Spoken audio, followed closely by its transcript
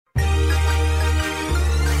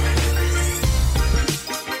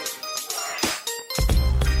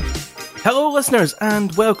Hello listeners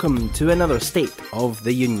and welcome to another State of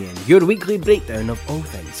the Union, your weekly breakdown of all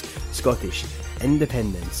things Scottish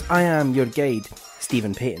independence. I am your guide,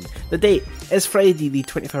 Stephen Payton. The date is Friday the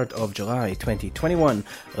 23rd of July 2021.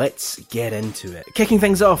 Let's get into it. Kicking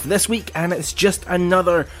things off this week, and it's just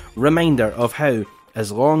another reminder of how,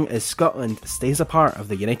 as long as Scotland stays a part of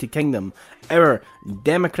the United Kingdom, our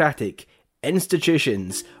democratic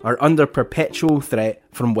institutions are under perpetual threat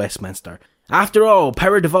from Westminster. After all,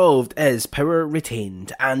 power devolved is power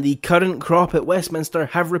retained, and the current crop at Westminster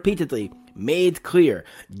have repeatedly made clear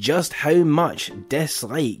just how much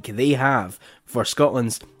dislike they have for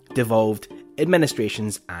Scotland's devolved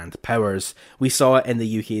administrations and powers. We saw it in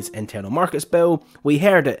the UK's Internal Markets Bill, we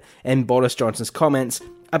heard it in Boris Johnson's comments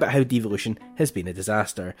about how devolution has been a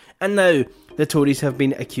disaster, and now the Tories have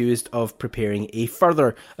been accused of preparing a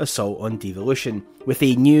further assault on devolution, with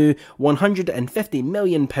a new £150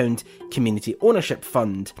 million community ownership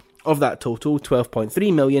fund. Of that total,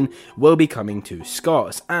 £12.3 million will be coming to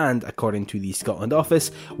Scots, and according to the Scotland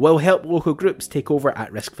Office, will help local groups take over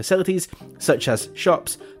at-risk facilities such as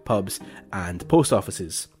shops, pubs and post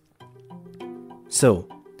offices. So,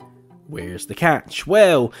 where's the catch?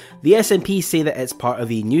 Well, the SNP say that it's part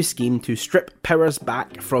of a new scheme to strip powers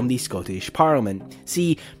back from the Scottish Parliament.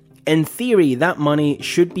 See, in theory, that money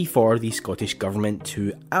should be for the Scottish Government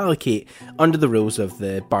to allocate under the rules of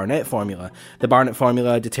the Barnett Formula. The Barnett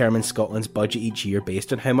Formula determines Scotland's budget each year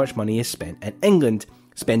based on how much money is spent in England.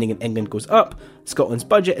 Spending in England goes up, Scotland's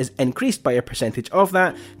budget is increased by a percentage of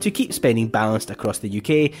that to keep spending balanced across the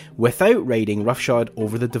UK without riding roughshod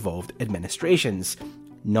over the devolved administrations.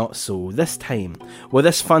 Not so this time. Well,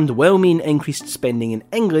 this fund will mean increased spending in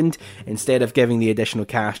England instead of giving the additional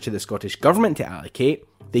cash to the Scottish Government to allocate.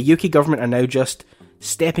 The UK Government are now just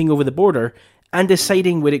stepping over the border and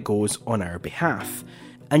deciding where it goes on our behalf.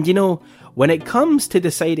 And you know, when it comes to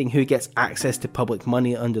deciding who gets access to public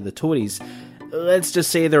money under the Tories, let's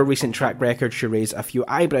just say their recent track record should raise a few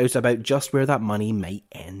eyebrows about just where that money might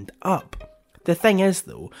end up. The thing is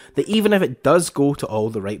though, that even if it does go to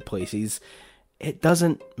all the right places, it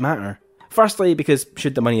doesn't matter. Firstly, because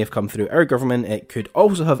should the money have come through our government, it could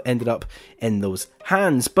also have ended up in those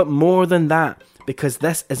hands. But more than that, because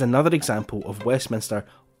this is another example of Westminster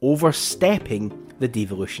overstepping the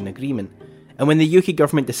devolution agreement. And when the UK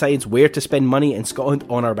government decides where to spend money in Scotland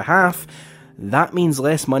on our behalf, that means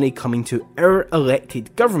less money coming to our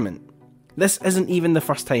elected government. This isn't even the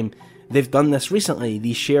first time they've done this recently.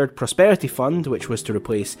 The Shared Prosperity Fund, which was to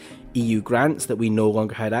replace EU grants that we no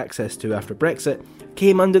longer had access to after Brexit,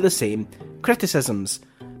 came under the same criticisms.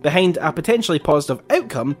 Behind a potentially positive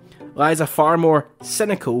outcome lies a far more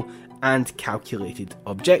cynical and calculated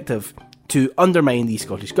objective: to undermine the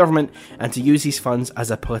Scottish Government and to use these funds as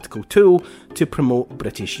a political tool to promote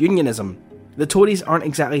British unionism. The Tories aren't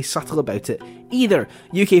exactly subtle about it either.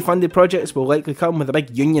 UK funded projects will likely come with a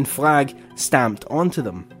big union flag stamped onto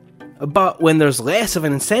them. But when there's less of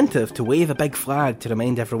an incentive to wave a big flag to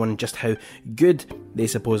remind everyone just how good they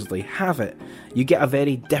supposedly have it, you get a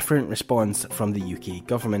very different response from the UK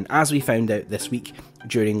government, as we found out this week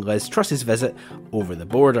during Liz Truss's visit over the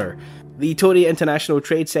border. The Tory International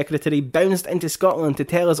Trade Secretary bounced into Scotland to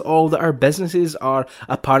tell us all that our businesses are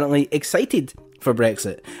apparently excited for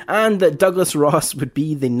Brexit, and that Douglas Ross would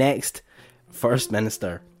be the next First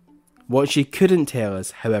Minister. What she couldn't tell us,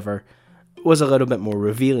 however, was a little bit more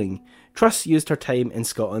revealing. Truss used her time in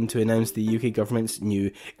Scotland to announce the UK government's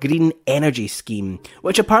new green energy scheme,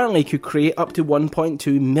 which apparently could create up to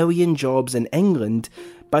 1.2 million jobs in England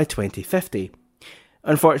by 2050.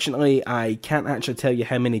 Unfortunately, I can't actually tell you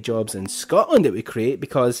how many jobs in Scotland it would create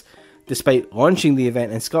because, despite launching the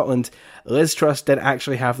event in Scotland, Liz Truss didn't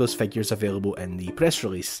actually have those figures available in the press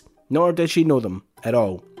release, nor did she know them at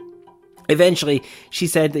all. Eventually, she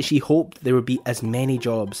said that she hoped there would be as many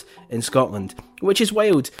jobs in Scotland, which is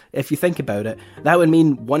wild if you think about it. That would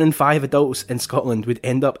mean 1 in 5 adults in Scotland would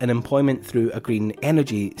end up in employment through a green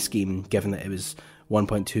energy scheme, given that it was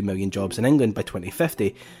 1.2 million jobs in England by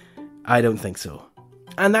 2050. I don't think so.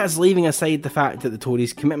 And that's leaving aside the fact that the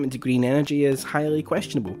Tories' commitment to green energy is highly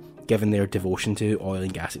questionable, given their devotion to oil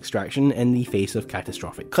and gas extraction in the face of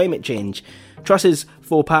catastrophic climate change. Truss's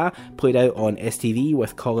faux pas played out on STV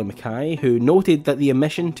with Colin Mackay, who noted that the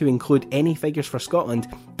omission to include any figures for Scotland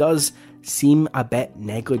does seem a bit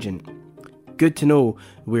negligent. Good to know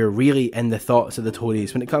we're really in the thoughts of the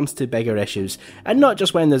Tories when it comes to bigger issues, and not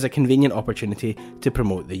just when there's a convenient opportunity to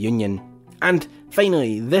promote the union. And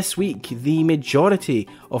finally, this week, the majority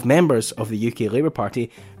of members of the UK Labour Party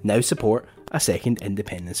now support a second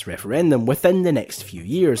independence referendum within the next few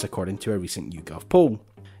years, according to a recent YouGov poll.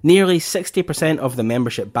 Nearly 60% of the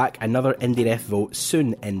membership back another IndyRef vote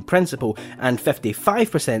soon in principle, and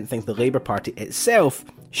 55% think the Labour Party itself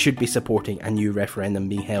should be supporting a new referendum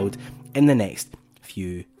being held in the next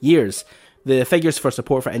few years. The figures for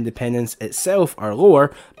support for independence itself are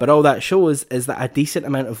lower, but all that shows is that a decent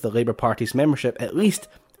amount of the Labour Party's membership at least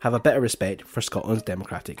have a bit of respect for Scotland's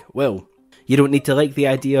democratic will. You don't need to like the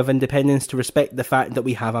idea of independence to respect the fact that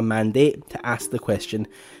we have a mandate to ask the question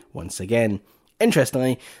once again.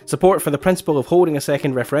 Interestingly, support for the principle of holding a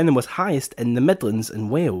second referendum was highest in the Midlands and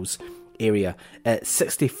Wales area at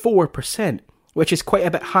 64%, which is quite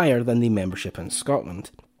a bit higher than the membership in Scotland.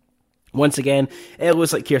 Once again, it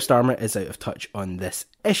looks like Keir Starmer is out of touch on this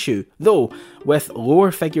issue, though with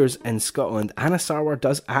lower figures in Scotland, Anna Sarwar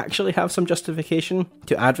does actually have some justification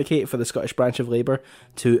to advocate for the Scottish branch of Labour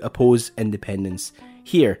to oppose independence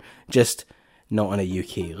here, just not on a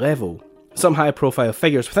UK level. Some high-profile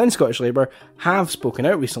figures within Scottish Labour have spoken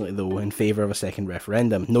out recently, though, in favour of a second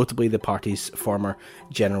referendum, notably the party's former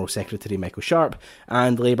General Secretary Michael Sharp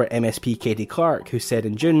and Labour MSP Katie Clark, who said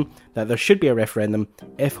in June that there should be a referendum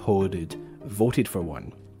if Holyrood voted for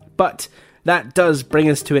one. But that does bring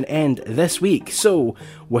us to an end this week, so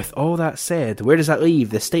with all that said, where does that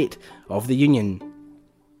leave the State of the Union?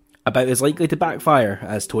 About as likely to backfire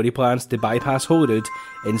as Tory plans to bypass Holyrood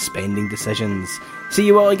in spending decisions. See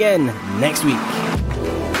you all again next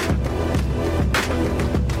week.